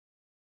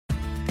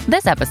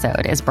This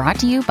episode is brought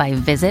to you by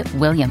Visit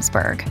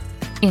Williamsburg.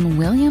 In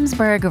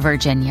Williamsburg,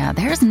 Virginia,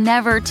 there's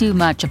never too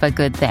much of a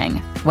good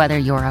thing. Whether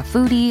you're a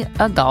foodie,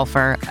 a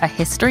golfer, a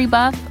history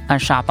buff, a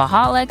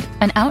shopaholic,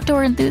 an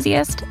outdoor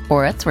enthusiast,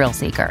 or a thrill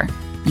seeker,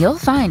 you'll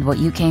find what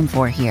you came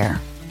for here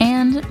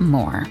and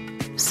more.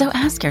 So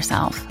ask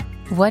yourself,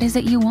 what is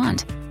it you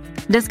want?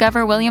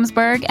 Discover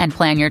Williamsburg and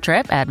plan your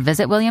trip at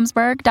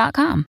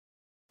visitwilliamsburg.com.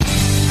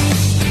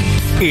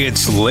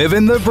 It's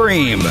Living the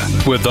Bream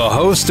with the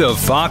host of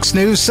Fox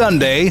News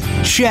Sunday,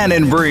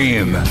 Shannon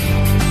Bream.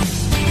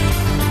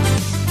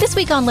 This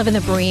week on Living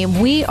the Bream,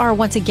 we are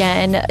once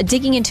again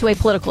digging into a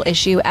political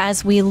issue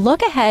as we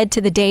look ahead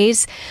to the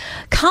days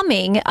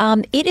coming.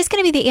 It is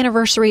going to be the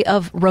anniversary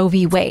of Roe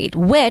v. Wade,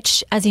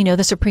 which, as you know,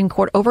 the Supreme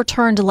Court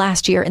overturned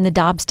last year in the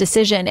Dobbs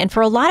decision. And for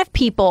a lot of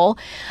people,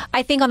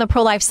 I think on the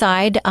pro-life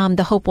side,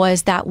 the hope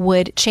was that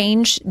would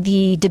change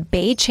the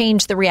debate,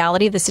 change the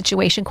reality of the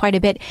situation quite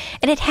a bit.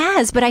 And it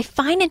has. But I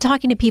find in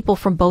talking to people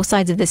from both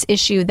sides of this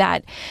issue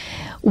that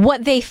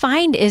what they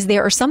find is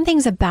there are some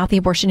things about the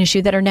abortion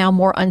issue that are now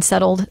more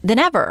unsettled than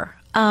ever.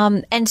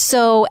 And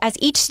so as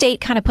each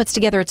state kind of puts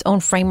together its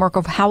own framework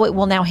of how it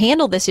will now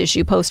handle this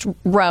issue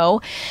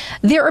post-Roe,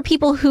 there are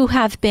people who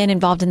have been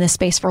involved in this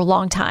space for a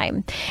long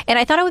time. And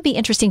I thought it would be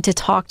interesting to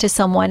talk to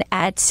someone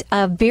at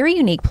a very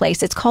unique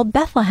place. It's called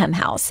Bethlehem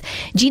House.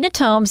 Gina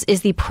Tomes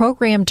is the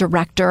program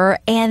director,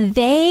 and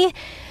they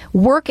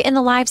work in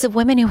the lives of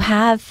women who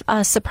have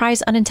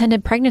surprise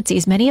unintended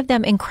pregnancies, many of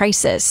them in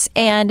crisis.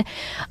 And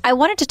I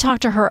wanted to talk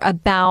to her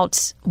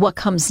about what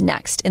comes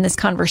next in this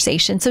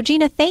conversation. So,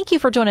 Gina, thank you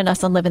for joining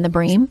us on Living the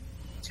Bream.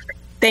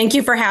 Thank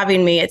you for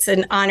having me. It's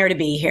an honor to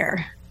be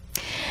here.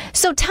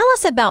 So tell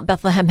us about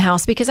Bethlehem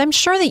House, because I'm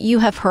sure that you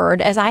have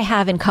heard, as I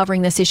have in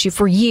covering this issue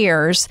for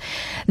years,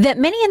 that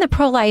many in the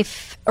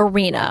pro-life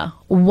arena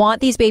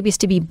want these babies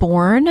to be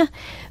born,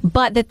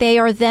 but that they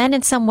are then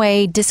in some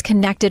way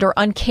disconnected or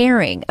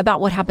uncaring about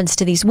what happens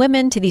to these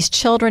women, to these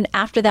children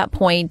after that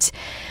point.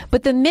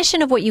 But the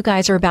mission of what you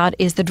guys are about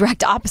is the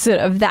direct opposite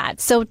of that.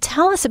 So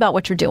tell us about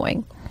what you're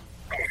doing.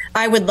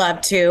 I would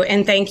love to,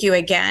 and thank you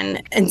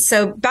again. And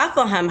so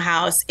Bethlehem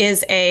House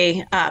is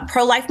a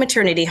pro-life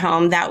maternity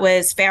home that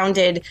was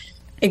founded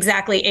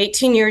exactly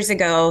 18 years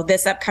ago,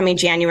 this upcoming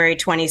January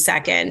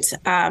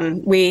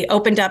 22nd. We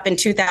opened up in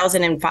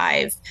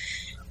 2005.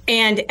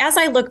 And as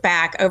I look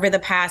back over the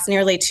past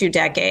nearly 2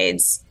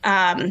 decades,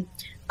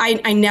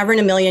 I never in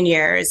a million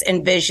years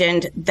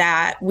envisioned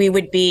that we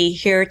would be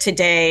here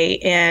today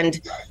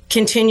and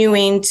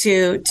continuing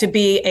to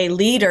be a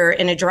leader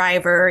and a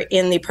driver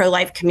in the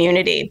pro-life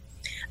community.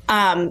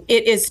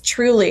 It is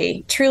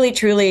truly, truly,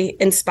 truly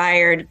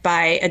inspired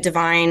by a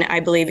divine, I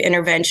believe,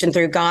 intervention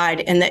through God,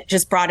 and that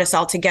just brought us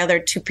all together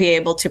to be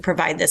able to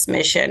provide this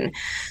mission.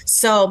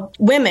 So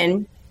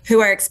women who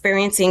are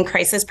experiencing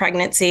crisis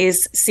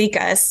pregnancies seek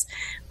us,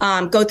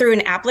 go through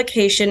an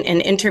application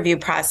and interview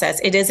process.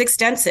 It is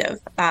extensive.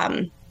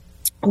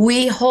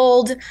 We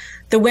hold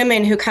the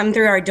women who come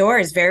through our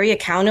doors very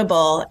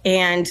accountable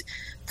and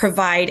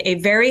provide a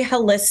very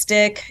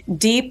holistic,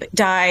 deep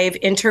dive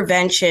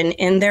intervention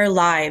in their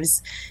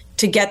lives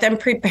to get them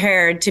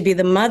prepared to be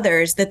the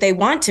mothers that they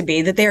want to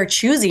be, that they are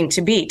choosing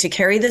to be, to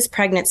carry this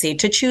pregnancy,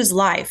 to choose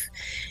life.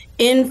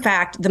 In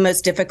fact, the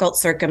most difficult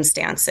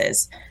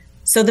circumstances.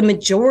 So the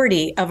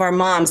majority of our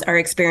moms are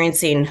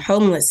experiencing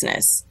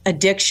homelessness,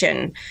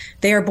 addiction.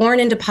 They are born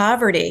into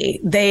poverty.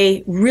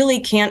 They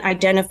really can't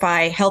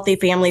identify healthy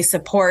family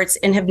supports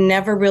and have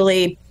never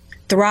really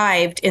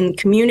thrived in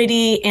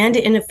community and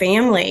in a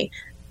family.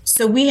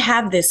 So we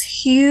have this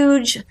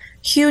huge,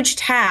 huge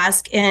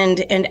task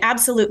and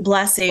absolute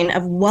blessing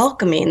of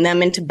welcoming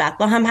them into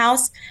Bethlehem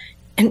House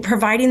and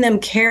providing them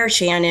care,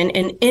 Shannon,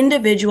 and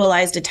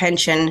individualized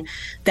attention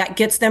that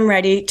gets them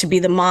ready to be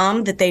the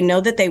mom that they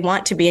know that they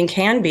want to be and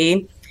can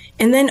be,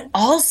 and then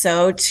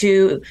also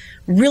to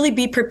really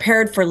be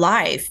prepared for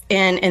life.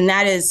 And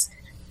that is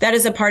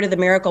a part of the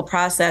miracle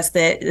process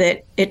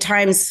that at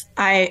times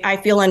I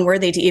feel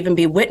unworthy to even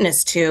be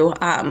witness to.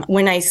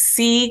 When I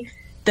see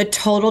the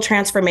total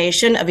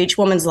transformation of each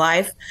woman's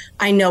life,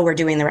 I know we're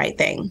doing the right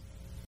thing.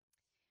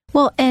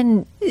 Well,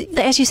 and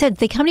as you said,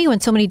 they come to you in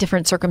so many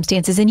different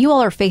circumstances, and you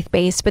all are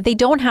faith-based, but they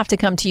don't have to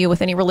come to you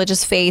with any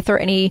religious faith or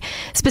any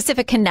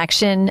specific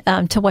connection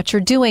to what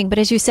you're doing. But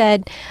as you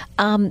said,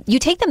 you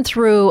take them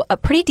through a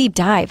pretty deep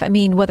dive. I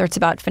mean, whether it's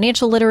about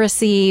financial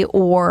literacy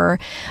or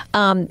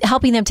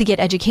helping them to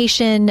get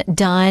education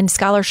done,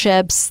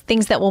 scholarships,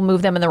 things that will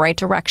move them in the right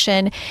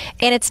direction.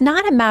 And it's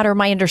not a matter,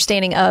 my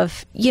understanding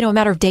of, a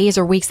matter of days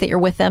or weeks that you're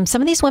with them.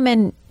 Some of these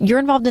women, you're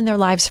involved in their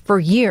lives for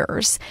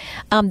years.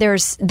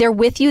 They're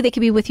with you. They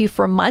could be with you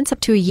for months, up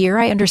to a year,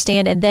 I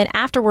understand. And then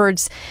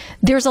afterwards,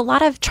 there's a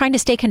lot of trying to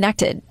stay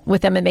connected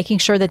with them and making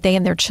sure that they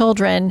and their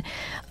children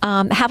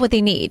have what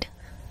they need.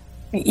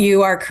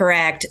 You are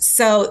correct.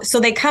 So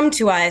they come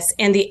to us,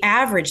 and the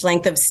average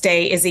length of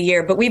stay is a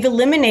year, but we've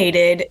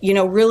eliminated,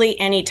 really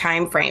any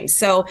time frame.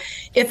 So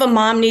if a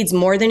mom needs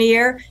more than a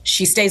year,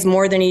 she stays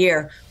more than a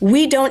year.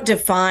 We don't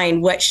define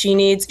what she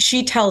needs.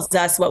 She tells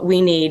us what we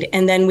need,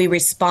 and then we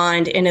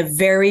respond in a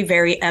very,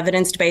 very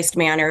evidence-based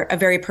manner, a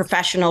very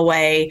professional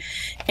way,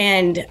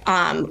 and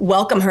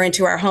welcome her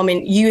into our home.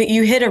 And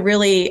you hit a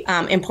really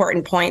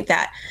important point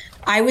that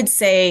I would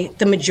say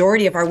the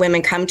majority of our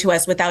women come to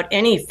us without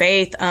any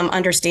faith,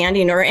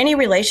 understanding, or any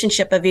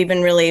relationship of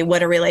even really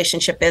what a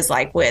relationship is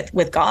like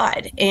with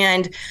God.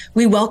 And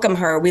we welcome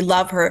her. We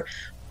love her.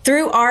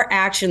 Through our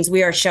actions,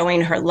 we are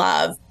showing her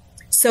love.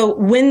 So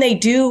when they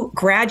do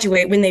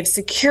graduate, when they've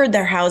secured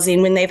their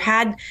housing, when they've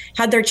had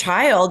their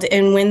child,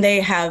 and when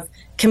they have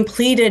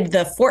completed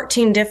the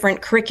 14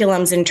 different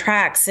curriculums and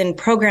tracks and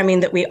programming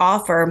that we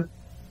offer,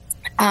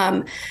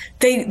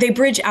 they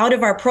bridge out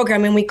of our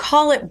program, and we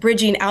call it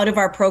bridging out of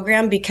our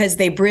program because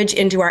they bridge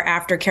into our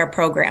aftercare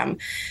program.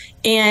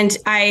 And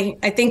I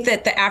think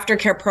that the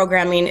aftercare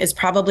programming is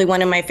probably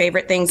one of my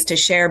favorite things to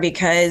share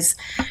because,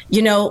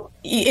 in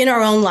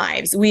our own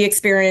lives, we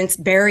experience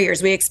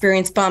barriers, we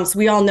experience bumps.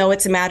 We all know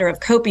it's a matter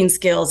of coping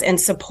skills and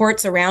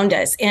supports around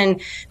us.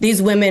 And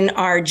these women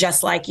are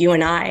just like you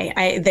and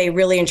I. They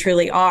really and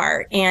truly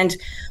are. And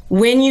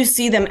when you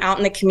see them out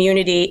in the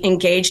community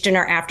engaged in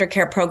our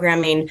aftercare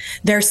programming,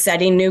 they're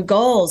setting new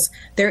goals.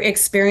 They're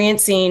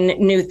experiencing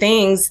new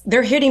things.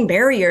 They're hitting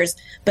barriers.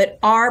 But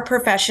our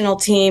professional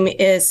team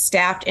is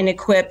staffed and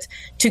equipped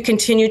to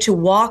continue to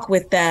walk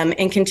with them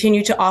and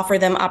continue to offer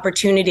them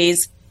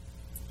opportunities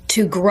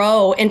to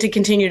grow and to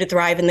continue to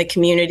thrive in the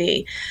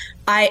community.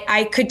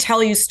 I could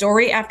tell you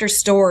story after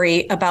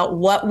story about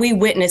what we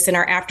witness in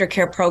our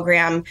aftercare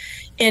program,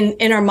 and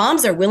our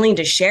moms are willing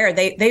to share.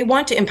 They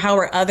want to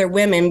empower other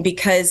women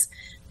because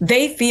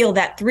they feel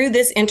that through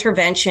this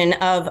intervention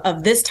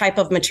of this type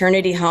of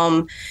maternity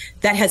home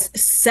that has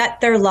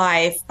set their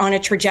life on a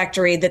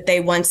trajectory that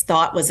they once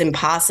thought was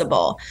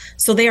impossible.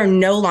 So they are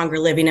no longer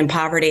living in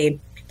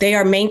poverty. They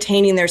are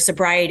maintaining their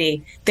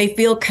sobriety. They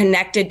feel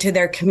connected to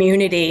their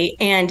community,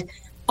 and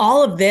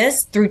all of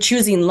this through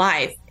choosing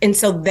life. And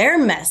so their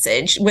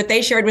message, what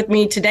they shared with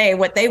me today,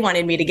 what they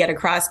wanted me to get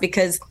across,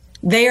 because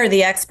they are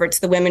the experts,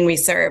 the women we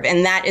serve.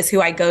 And that is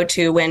who I go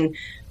to when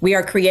we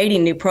are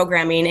creating new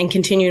programming and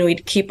continuing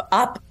to keep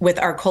up with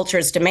our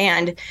culture's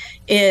demand,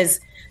 is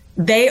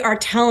they are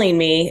telling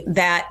me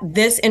that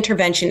this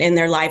intervention in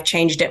their life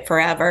changed it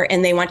forever.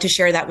 And they want to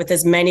share that with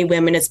as many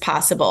women as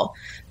possible.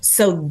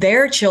 So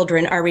their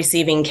children are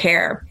receiving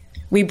care.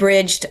 We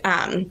bridged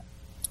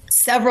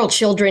several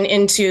children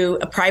into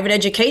a private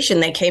education.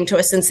 They came to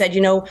us and said,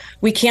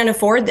 we can't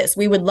afford this.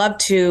 We would love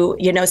to,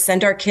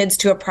 send our kids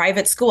to a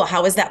private school.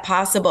 How is that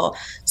possible?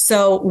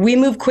 So we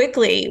move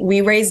quickly.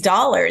 We raise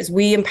dollars.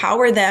 We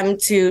empower them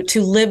to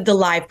live the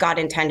life God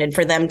intended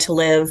for them to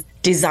live,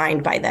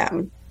 designed by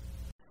them.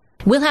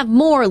 We'll have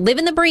more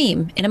Living the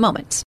Bream in a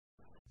moment.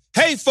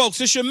 Hey,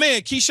 folks, it's your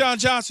man, Keyshawn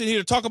Johnson, here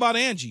to talk about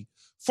Angie,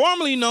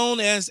 formerly known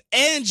as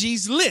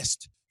Angie's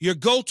List, your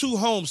go-to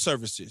home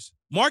services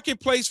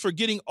marketplace for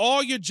getting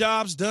all your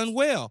jobs done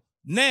well.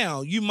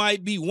 Now, you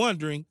might be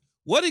wondering,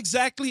 what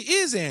exactly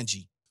is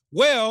Angie?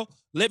 Well,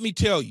 let me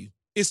tell you,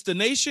 it's the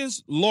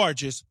nation's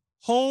largest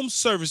home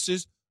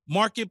services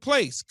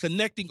marketplace,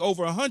 connecting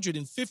over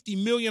 150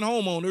 million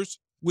homeowners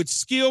with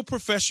skilled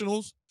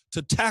professionals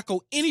to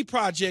tackle any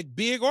project,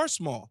 big or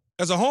small.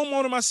 As a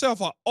homeowner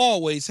myself, I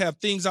always have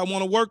things I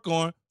want to work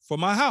on for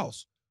my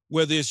house,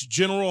 whether it's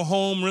general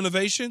home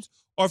renovations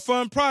or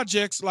fun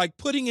projects like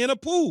putting in a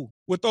pool.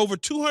 With over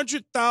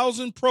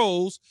 200,000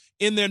 pros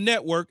in their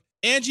network,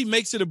 Angie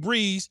makes it a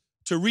breeze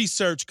to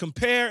research,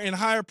 compare, and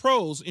hire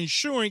pros,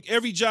 ensuring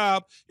every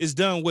job is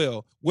done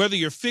well. Whether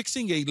you're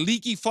fixing a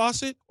leaky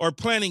faucet or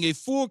planning a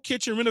full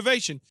kitchen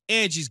renovation,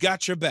 Angie's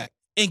got your back.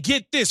 And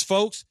get this,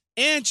 folks,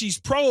 Angie's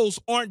pros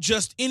aren't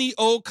just any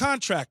old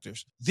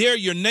contractors. They're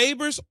your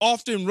neighbors,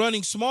 often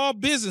running small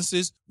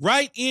businesses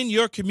right in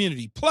your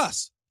community.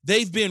 Plus,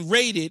 they've been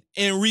rated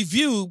and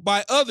reviewed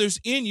by others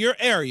in your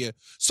area.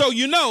 So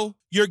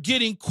you're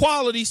getting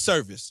quality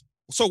service.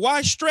 So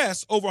why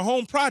stress over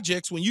home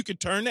projects when you can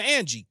turn to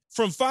Angie?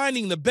 From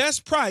finding the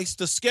best price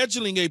to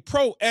scheduling a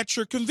pro at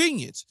your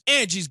convenience,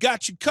 Angie's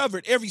got you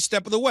covered every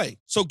step of the way.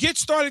 So get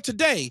started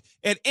today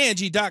at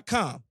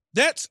Angie.com.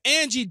 That's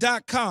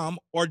Angie.com,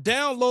 or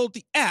download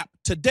the app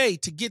today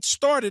to get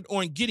started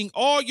on getting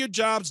all your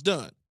jobs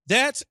done.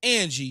 That's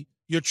Angie,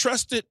 your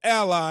trusted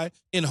ally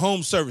in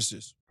home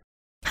services.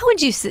 How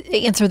would you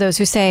answer those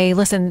who say,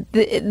 listen,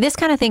 this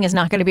kind of thing is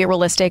not going to be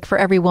realistic for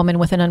every woman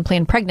with an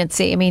unplanned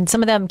pregnancy? I mean,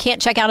 some of them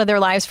can't check out of their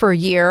lives for a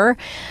year.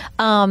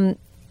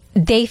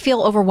 They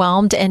feel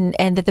overwhelmed and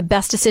that the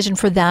best decision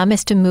for them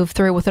is to move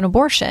through with an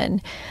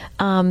abortion.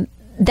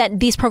 That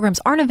these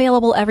programs aren't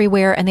available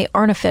everywhere and they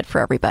aren't a fit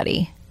for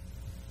everybody.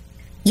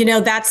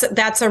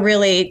 That's a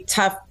really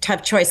tough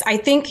choice. I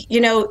think,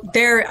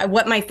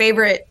 what my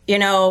favorite,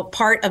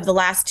 part of the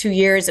last 2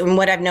 years and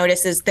what I've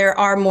noticed is there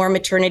are more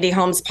maternity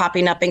homes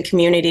popping up in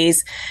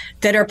communities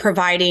that are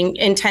providing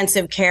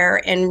intensive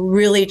care and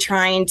really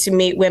trying to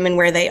meet women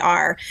where they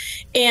are.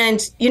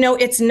 And,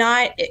 it's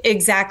not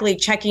exactly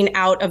checking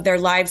out of their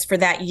lives for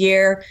that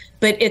year,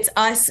 but it's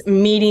us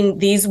meeting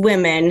these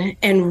women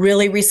and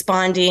really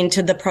responding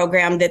to the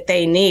program that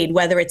they need,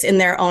 whether it's in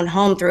their own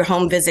home through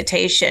home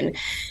visitation.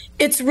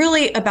 It's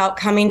really about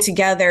coming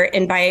together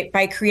and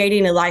by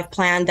creating a life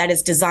plan that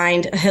is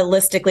designed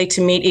holistically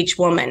to meet each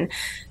woman.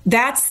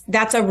 That's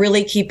a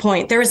really key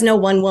point. There is no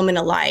one woman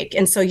alike.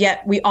 And so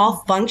yet we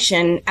all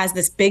function as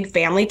this big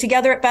family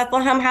together at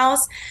Bethlehem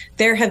House.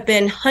 There have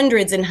been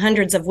hundreds and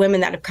hundreds of women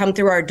that have come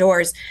through our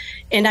doors.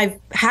 And I've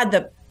had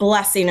the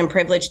blessing and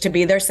privilege to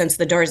be there since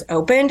the doors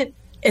opened.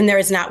 And there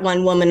is not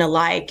one woman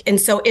alike.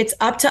 And so it's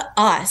up to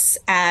us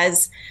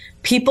as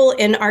people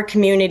in our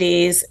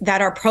communities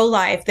that are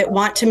pro-life, that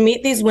want to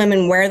meet these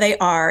women where they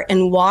are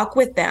and walk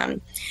with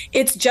them.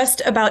 It's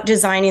just about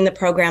designing the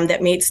program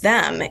that meets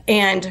them.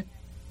 And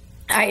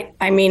I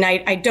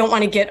don't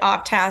want to get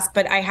off task,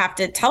 but I have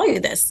to tell you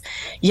this.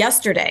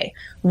 Yesterday,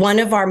 one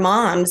of our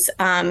moms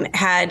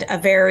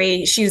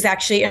she was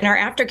actually in our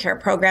aftercare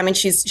program, and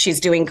she's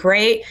doing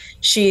great.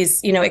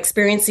 She's,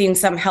 experiencing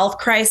some health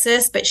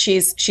crisis, but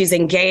she's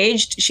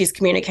engaged, she's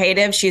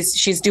communicative,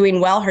 she's doing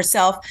well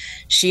herself.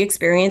 She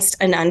experienced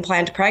an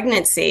unplanned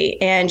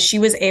pregnancy, and she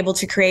was able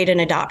to create an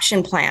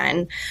adoption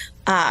plan.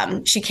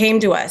 She came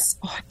to us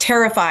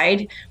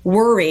terrified,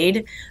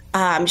 worried.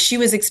 She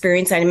was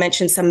experiencing, I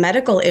mentioned, some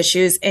medical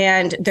issues,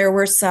 and there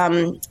were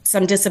some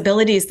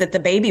disabilities that the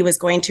baby was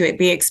going to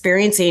be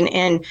experiencing,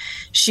 and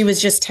she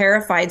was just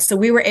terrified. So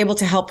we were able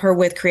to help her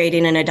with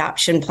creating an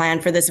adoption plan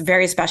for this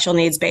very special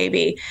needs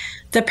baby.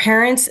 The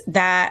parents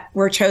that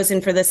were chosen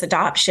for this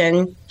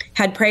adoption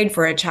had prayed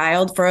for a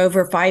child for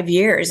over 5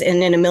 years,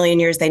 and in a million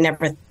years, they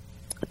never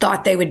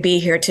thought they would be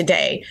here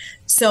today.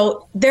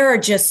 So there are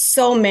just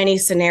so many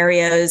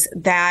scenarios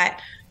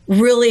that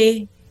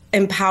really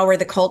empower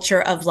the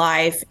culture of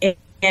life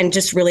and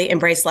just really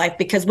embrace life.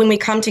 Because when we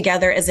come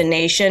together as a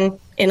nation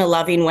in a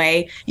loving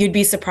way, you'd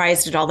be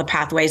surprised at all the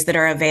pathways that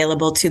are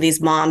available to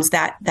these moms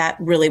that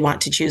really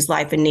want to choose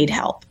life and need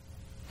help.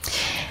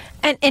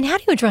 And how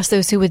do you address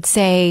those who would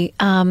say,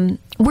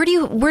 where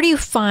do you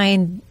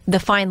find the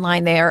fine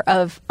line there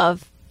of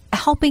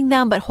helping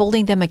them but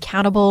holding them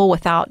accountable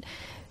without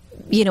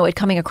it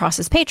coming across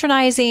as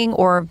patronizing,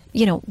 or,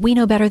 we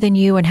know better than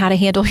you and how to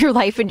handle your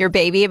life and your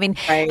baby? I mean,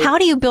 right. How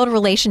do you build a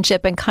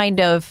relationship and kind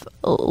of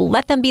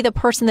let them be the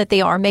person that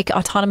they are, make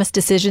autonomous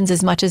decisions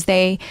as much as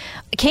they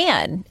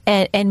can,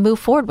 and move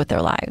forward with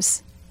their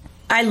lives?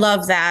 I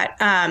love that.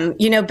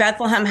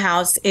 Bethlehem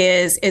House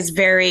is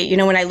very,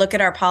 when I look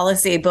at our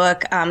policy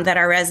book that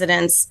our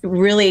residents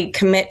really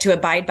commit to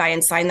abide by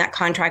and sign that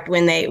contract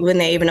when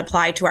they even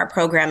apply to our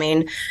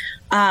programming.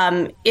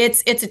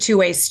 It's a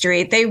two-way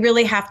street. They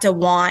really have to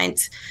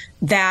want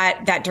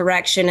that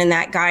direction and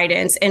that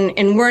guidance.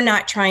 And we're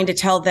not trying to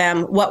tell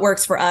them what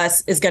works for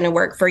us is going to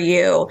work for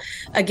you.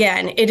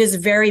 Again, it is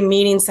very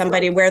meeting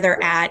somebody where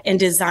they're at and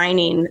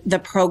designing the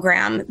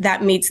program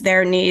that meets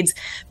their needs.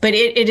 But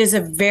it is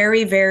a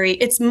very, very,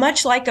 it's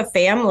much like a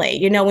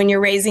family, when you're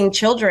raising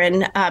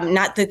children,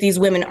 not that these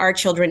women are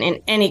children in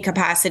any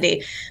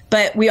capacity,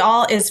 but we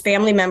all as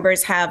family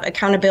members have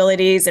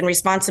accountabilities and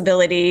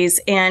responsibilities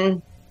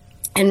and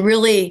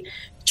really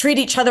treat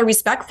each other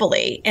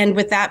respectfully. And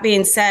with that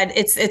being said,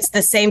 it's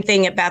the same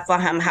thing at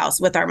Bethlehem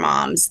House with our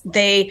moms.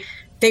 They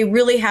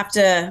really have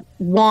to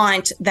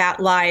want that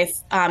life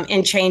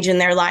and change in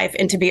their life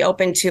and to be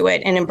open to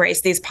it and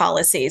embrace these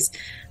policies.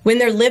 When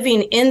they're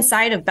living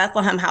inside of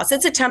Bethlehem House,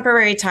 it's a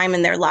temporary time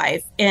in their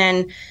life.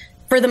 And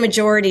for the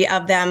majority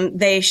of them,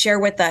 they share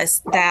with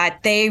us that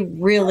they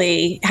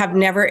really have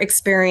never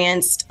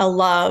experienced a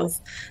love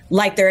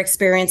like they're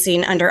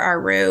experiencing under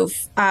our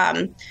roof.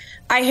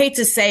 I hate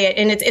to say it,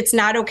 and it's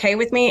not okay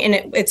with me,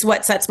 and it's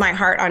what sets my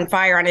heart on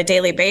fire on a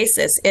daily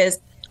basis, is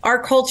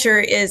our culture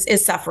is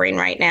suffering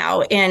right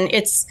now, and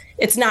it's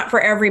not for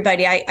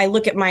everybody. I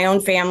look at my own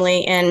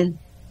family, and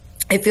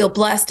I feel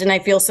blessed and I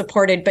feel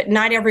supported, but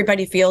not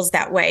everybody feels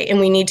that way,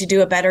 and we need to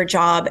do a better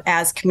job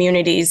as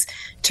communities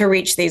to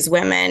reach these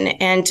women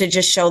and to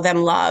just show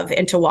them love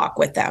and to walk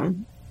with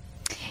them.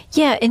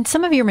 Yeah, in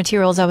some of your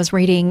materials I was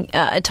reading,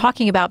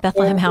 talking about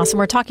Bethlehem House, and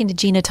we're talking to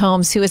Gina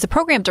Tomes, who is a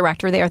program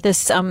director there at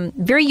this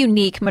very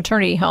unique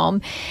maternity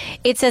home.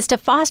 It says to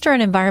foster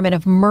an environment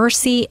of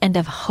mercy and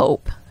of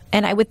hope.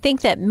 And I would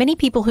think that many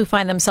people who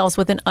find themselves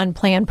with an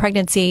unplanned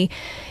pregnancy,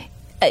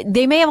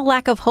 they may have a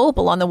lack of hope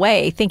along the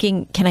way,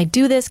 thinking, can I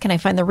do this? Can I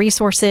find the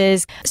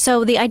resources?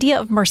 So the idea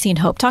of mercy and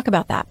hope, talk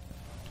about that.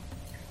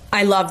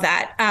 I love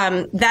that.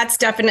 That's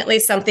definitely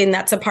something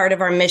that's a part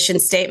of our mission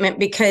statement,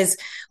 because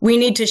we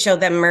need to show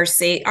them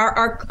mercy.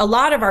 A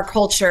lot of our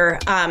culture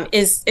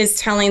is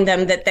telling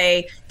them that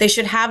they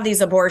should have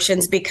these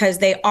abortions because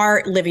they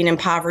are living in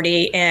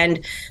poverty, and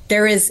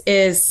there is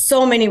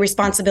so many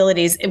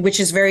responsibilities, which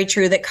is very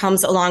true, that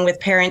comes along with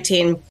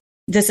parenting.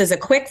 this is a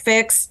quick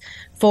fix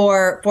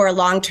for a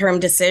long-term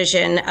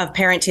decision of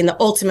parenting, the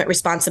ultimate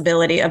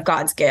responsibility of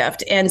God's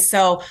gift. And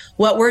so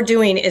what we're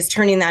doing is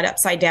turning that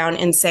upside down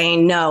and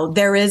saying, no,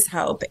 there is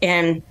hope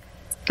and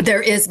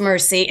there is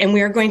mercy, and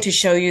we are going to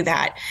show you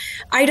that.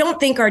 I don't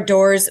think our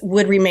doors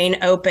would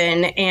remain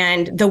open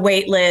and the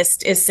wait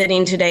list is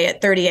sitting today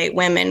at 38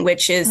 women,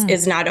 which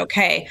is not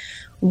okay.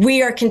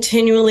 We are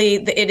continually,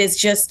 it is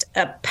just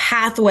a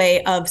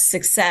pathway of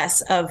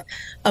success of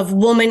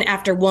woman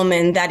after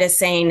woman that is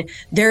saying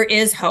there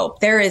is hope.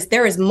 There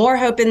is more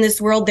hope in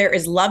this world. There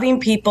is loving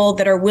people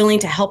that are willing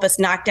to help us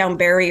knock down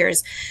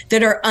barriers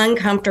that are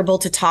uncomfortable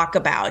to talk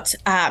about.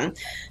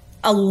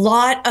 A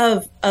lot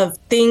of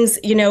things,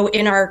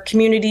 in our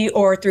community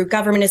or through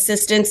government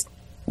assistance,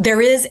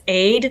 there is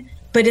aid,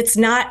 but it's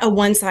not a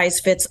one size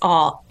fits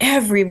all.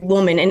 Every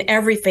woman and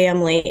every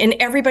family and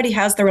everybody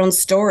has their own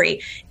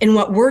story. And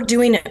what we're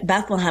doing at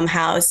Bethlehem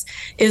House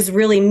is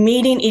really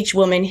meeting each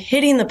woman,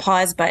 hitting the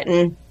pause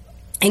button,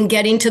 and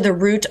getting to the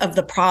root of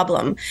the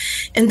problem.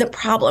 And the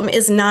problem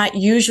is not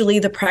usually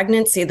the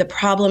pregnancy. The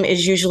problem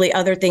is usually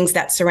other things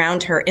that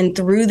surround her. And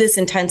through this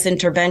intense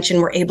intervention,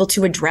 we're able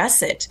to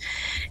address it.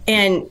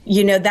 And,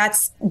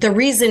 that's the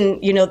reason,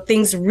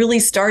 things really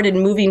started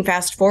moving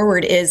fast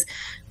forward is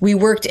we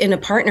worked in a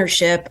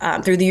partnership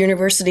through the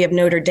University of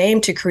Notre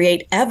Dame to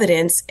create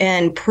evidence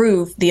and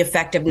prove the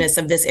effectiveness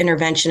of this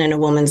intervention in a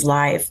woman's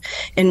life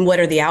and what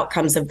are the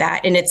outcomes of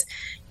that. And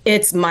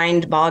it's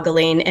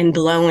mind-boggling and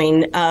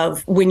blowing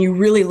of when you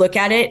really look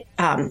at it.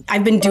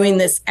 I've been doing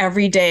this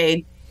every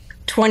day,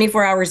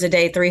 24 hours a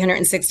day,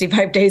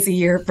 365 days a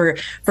year for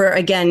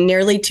again,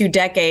 nearly 2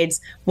 decades.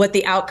 What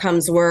the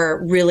outcomes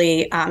were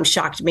really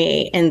shocked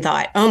me and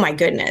thought, oh my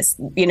goodness,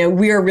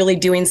 we are really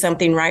doing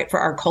something right for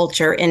our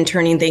culture and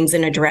turning things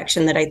in a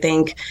direction that I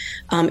think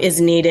is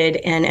needed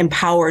and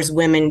empowers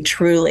women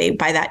truly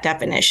by that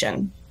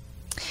definition.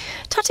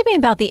 Talk to me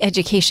about the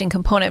education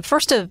component.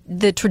 First, of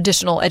the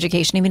traditional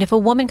education. I mean, if a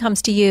woman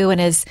comes to you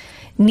and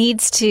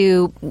needs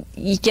to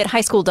get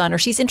high school done, or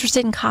she's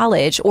interested in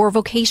college or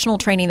vocational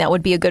training that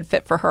would be a good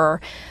fit for her,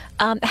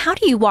 how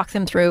do you walk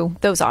them through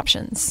those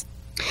options?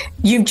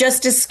 You've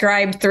just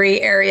described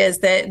 3 areas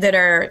that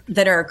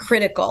are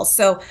critical.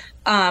 So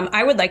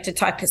I would like to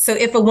talk. So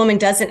if a woman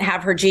doesn't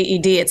have her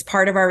GED, it's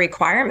part of our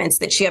requirements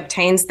that she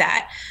obtains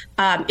that.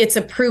 It's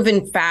a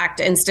proven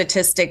fact and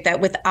statistic that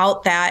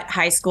without that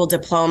high school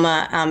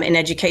diploma in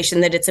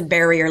education, that it's a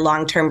barrier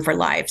long-term for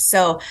life.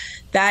 So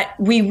that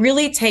we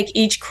really take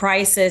each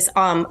crisis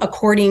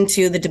according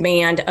to the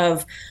demand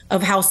of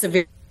how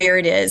severe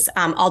it is.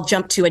 I'll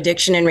jump to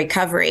addiction and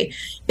recovery.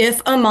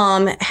 If a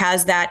mom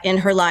has that in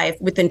her life,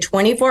 within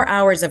 24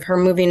 hours of her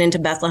moving into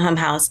Bethlehem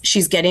House,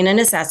 she's getting an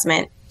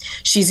assessment.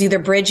 She's either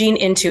bridging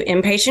into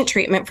inpatient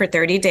treatment for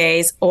 30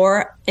 days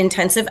or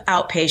intensive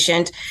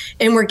outpatient,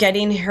 and we're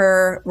getting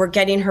her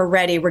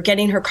ready. We're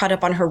getting her caught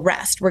up on her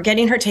rest. We're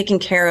getting her taken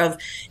care of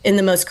in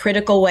the most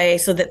critical way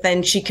so that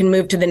then she can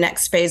move to the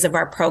next phase of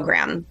our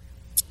program.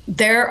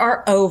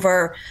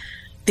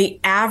 The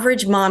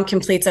average mom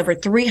completes over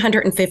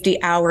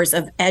 350 hours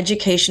of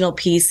educational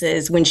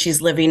pieces when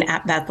she's living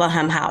at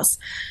Bethlehem House.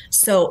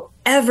 So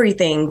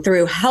everything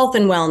through health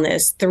and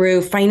wellness,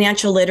 through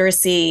financial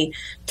literacy,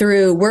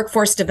 through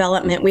workforce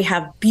development, we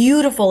have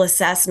beautiful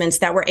assessments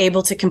that we're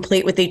able to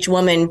complete with each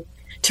woman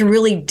to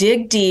really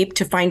dig deep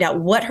to find out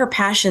what her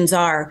passions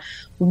are.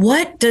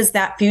 What does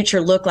that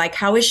future look like?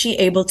 How is she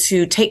able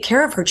to take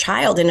care of her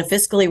child in a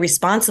fiscally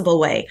responsible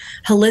way,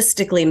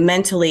 holistically,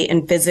 mentally,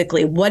 and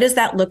physically? What does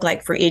that look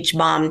like for each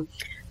mom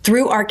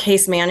through our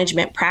case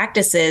management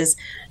practices?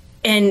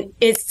 And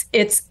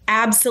it's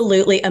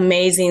absolutely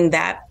amazing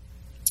that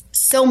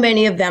so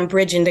many of them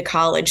bridge into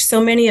college.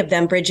 So many of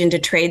them bridge into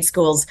trade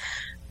schools.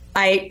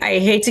 I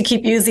hate to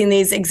keep using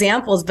these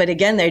examples, but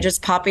again, they're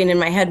just popping in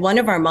my head. One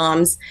of our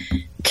moms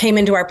came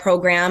into our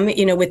program,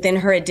 within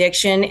her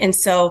addiction. And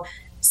so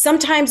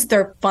sometimes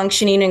they're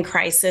functioning in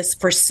crisis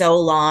for so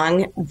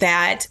long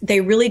that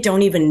they really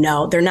don't even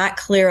know. They're not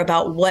clear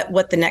about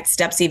what the next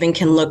steps even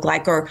can look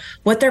like or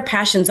what their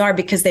passions are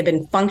because they've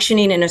been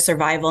functioning in a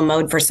survival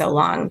mode for so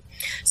long.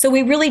 So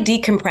we really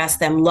decompress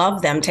them,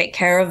 love them, take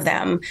care of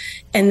them,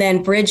 and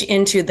then bridge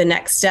into the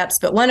next steps.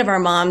 But one of our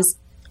moms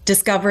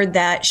discovered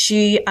that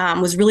she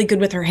was really good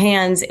with her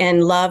hands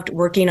and loved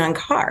working on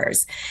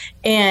cars.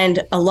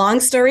 And a long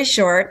story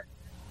short,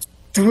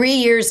 3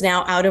 years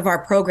now out of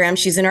our program,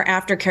 she's in our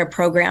aftercare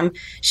program.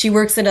 She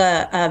works at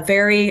a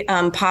very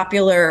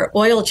popular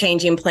oil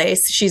changing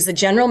place. She's the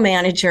general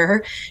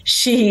manager.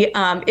 She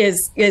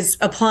is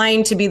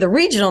applying to be the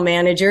regional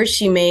manager.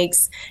 She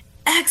makes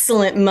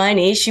excellent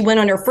money. She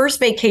went on her first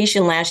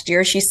vacation last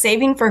year. She's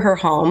saving for her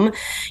home.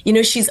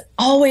 She's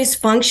always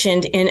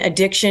functioned in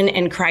addiction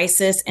and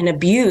crisis and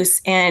abuse.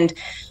 And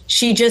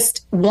she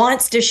just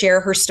wants to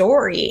share her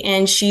story.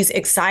 And she's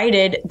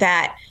excited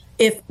that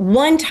if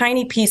one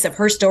tiny piece of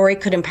her story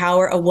could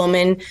empower a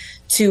woman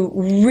to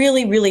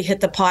really, really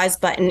hit the pause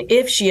button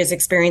if she is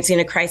experiencing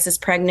a crisis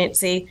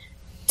pregnancy,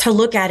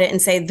 look at it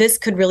and say, this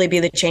could really be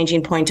the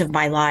changing point of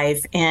my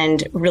life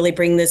and really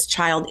bring this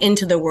child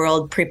into the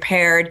world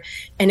prepared,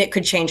 and it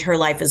could change her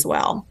life as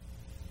well.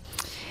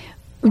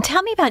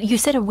 Tell me about, you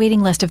said a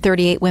waiting list of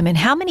 38 women.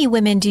 How many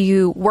women do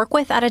you work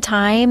with at a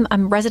time,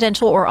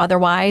 residential or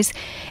otherwise?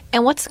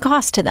 And what's the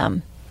cost to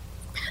them?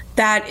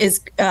 That is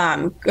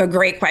a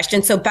great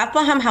question. So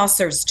Bethlehem House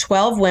serves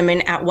 12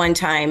 women at one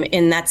time,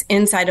 and that's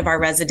inside of our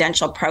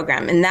residential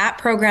program. And that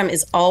program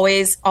is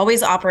always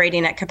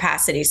operating at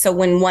capacity. So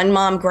when one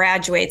mom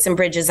graduates and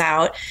bridges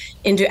out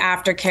into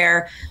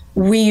aftercare,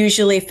 we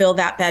usually fill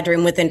that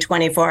bedroom within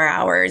 24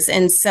 hours.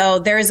 And so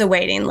there is a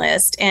waiting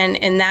list,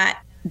 and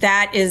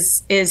that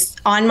is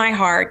on my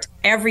heart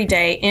every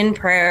day in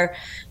prayer,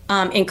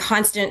 in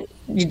constant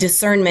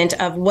discernment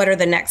of what are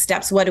the next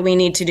steps, what do we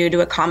need to do to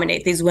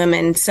accommodate these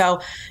women.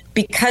 So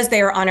because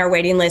they are on our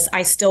waiting list,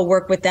 I still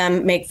work with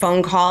them, make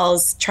phone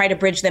calls, try to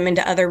bridge them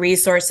into other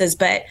resources,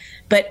 but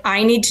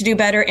I need to do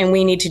better, and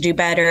we need to do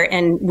better,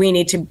 and we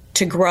need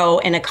to grow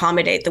and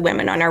accommodate the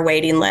women on our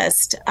waiting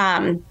list.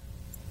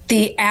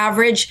 The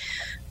average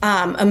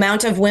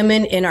amount of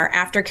women in our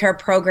aftercare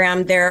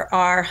program, there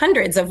are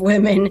hundreds of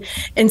women.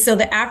 And so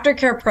the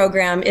aftercare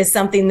program is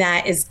something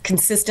that is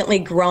consistently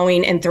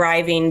growing and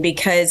thriving,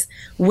 because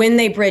when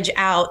they bridge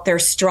out, they're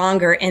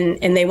stronger and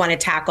they want to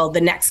tackle the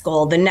next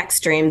goal, the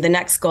next dream, the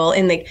next goal.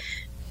 And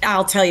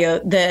I'll tell you,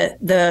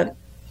 the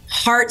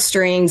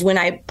heartstrings when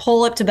I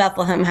pull up to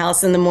Bethlehem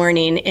House in the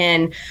morning,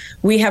 and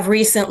we have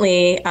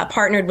recently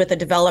partnered with a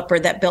developer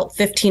that built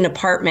 15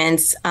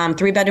 apartments,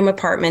 3-bedroom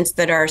apartments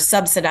that are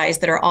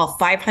subsidized, that are all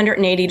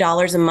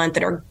 $580 a month,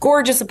 that are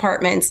gorgeous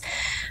apartments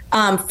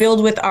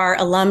filled with our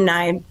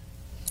alumni.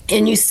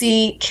 And you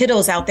see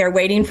kiddos out there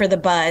waiting for the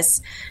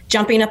bus,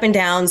 jumping up and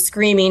down,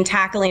 screaming,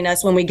 tackling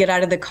us when we get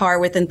out of the car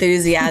with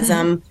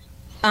enthusiasm.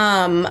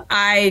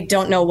 I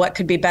don't know what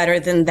could be better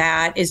than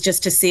that, is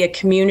just to see a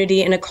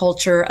community and a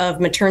culture of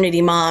maternity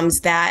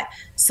moms that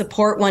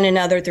support one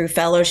another through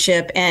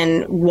fellowship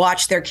and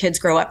watch their kids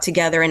grow up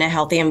together in a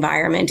healthy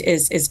environment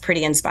is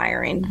pretty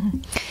inspiring.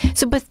 Mm-hmm.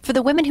 So, but for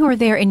the women who are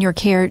there in your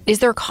care, is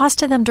there a cost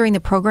to them during the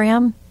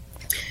program?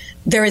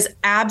 There is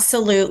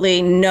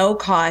absolutely no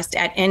cost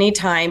at any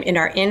time in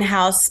our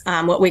in-house,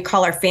 what we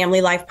call our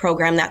Family Life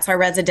program. That's our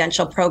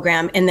residential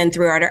program. And then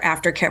throughout our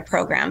aftercare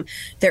program,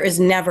 there is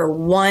never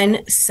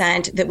 1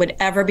 cent that would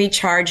ever be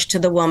charged to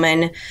the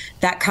woman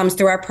that comes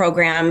through our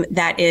program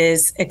that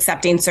is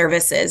accepting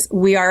services.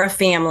 We are a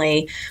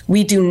family.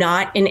 We do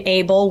not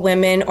enable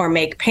women or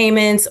make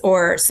payments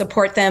or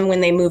support them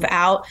when they move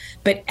out.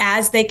 But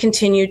as they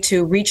continue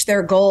to reach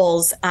their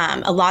goals,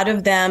 a lot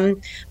of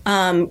them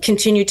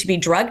continue to be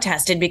drug tested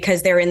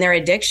because they're in their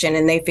addiction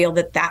and they feel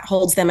that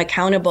holds them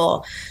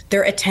accountable.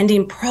 They're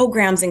attending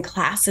programs and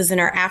classes in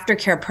our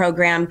aftercare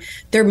program.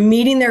 They're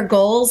meeting their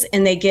goals,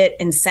 and they get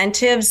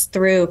incentives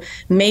through,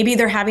 maybe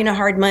they're having a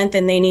hard month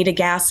and they need a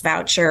gas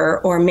voucher,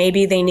 or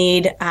maybe they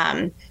need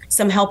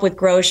some help with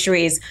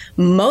groceries.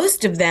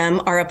 Most of them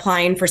are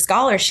applying for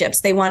scholarships.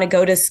 They want to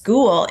go to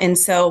school. And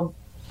so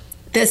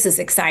this is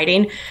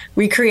exciting.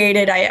 We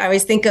created, I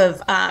always think of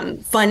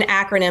fun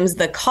acronyms,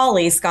 the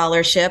CALI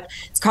scholarship.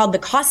 It's called the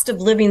Cost of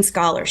Living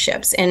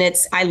Scholarships. And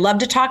I love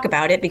to talk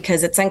about it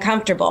because it's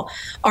uncomfortable.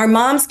 Our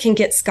moms can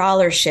get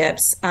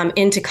scholarships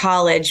into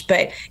college,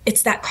 but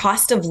it's that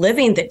cost of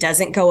living that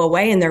doesn't go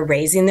away, and they're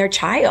raising their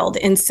child.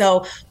 And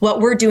so what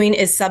we're doing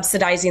is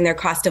subsidizing their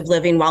cost of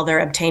living while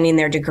they're obtaining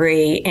their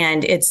degree.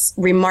 And it's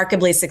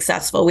remarkably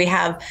successful. We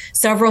have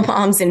several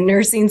moms in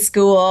nursing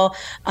school,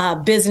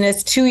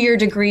 business, 2-year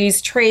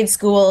degrees, trade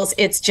schools.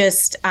 It's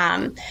just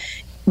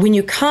when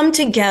you come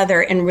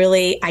together and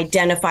really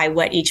identify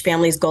what each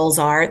family's goals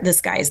are, the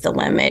sky's the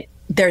limit.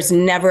 There's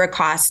never a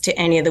cost to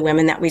any of the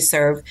women that we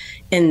serve.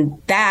 And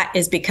that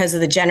is because of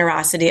the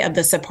generosity of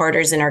the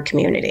supporters in our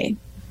community.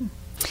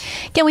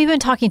 Again, we've been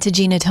talking to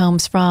Gina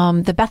Tomes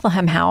from the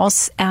Bethlehem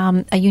House,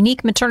 a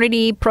unique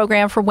maternity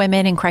program for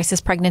women in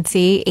crisis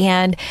pregnancy.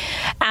 And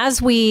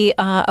as we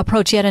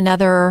approach yet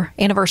another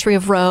anniversary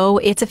of Roe,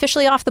 it's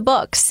officially off the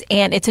books,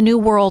 and it's a new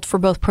world for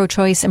both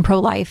pro-choice and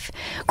pro-life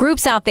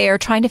groups out there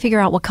trying to figure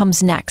out what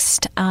comes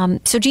next.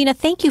 So, Gina,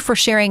 thank you for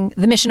sharing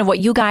the mission of what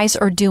you guys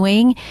are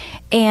doing.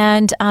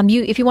 And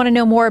if you want to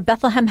know more,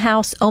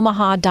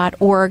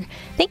 BethlehemHouseOmaha.org.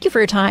 Thank you for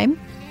your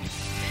time.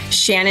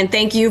 Shannon,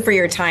 thank you for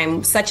your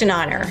time. Such an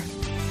honor.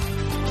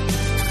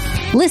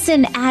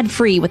 Listen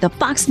ad-free with a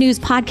Fox News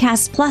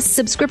Podcast Plus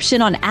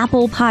subscription on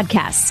Apple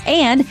Podcasts.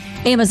 And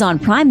Amazon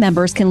Prime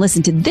members can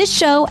listen to this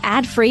show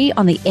ad-free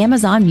on the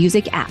Amazon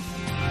Music app.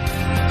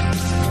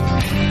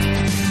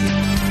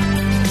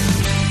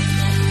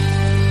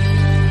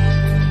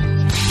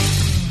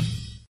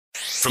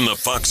 From the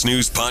Fox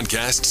News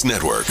Podcasts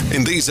Network.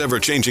 In these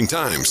ever-changing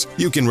times,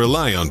 you can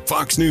rely on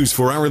Fox News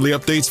for hourly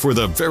updates for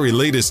the very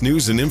latest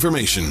news and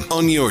information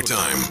on your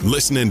time.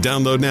 Listen and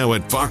download now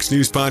at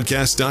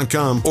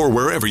foxnewspodcast.com or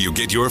wherever you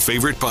get your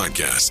favorite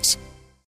podcasts.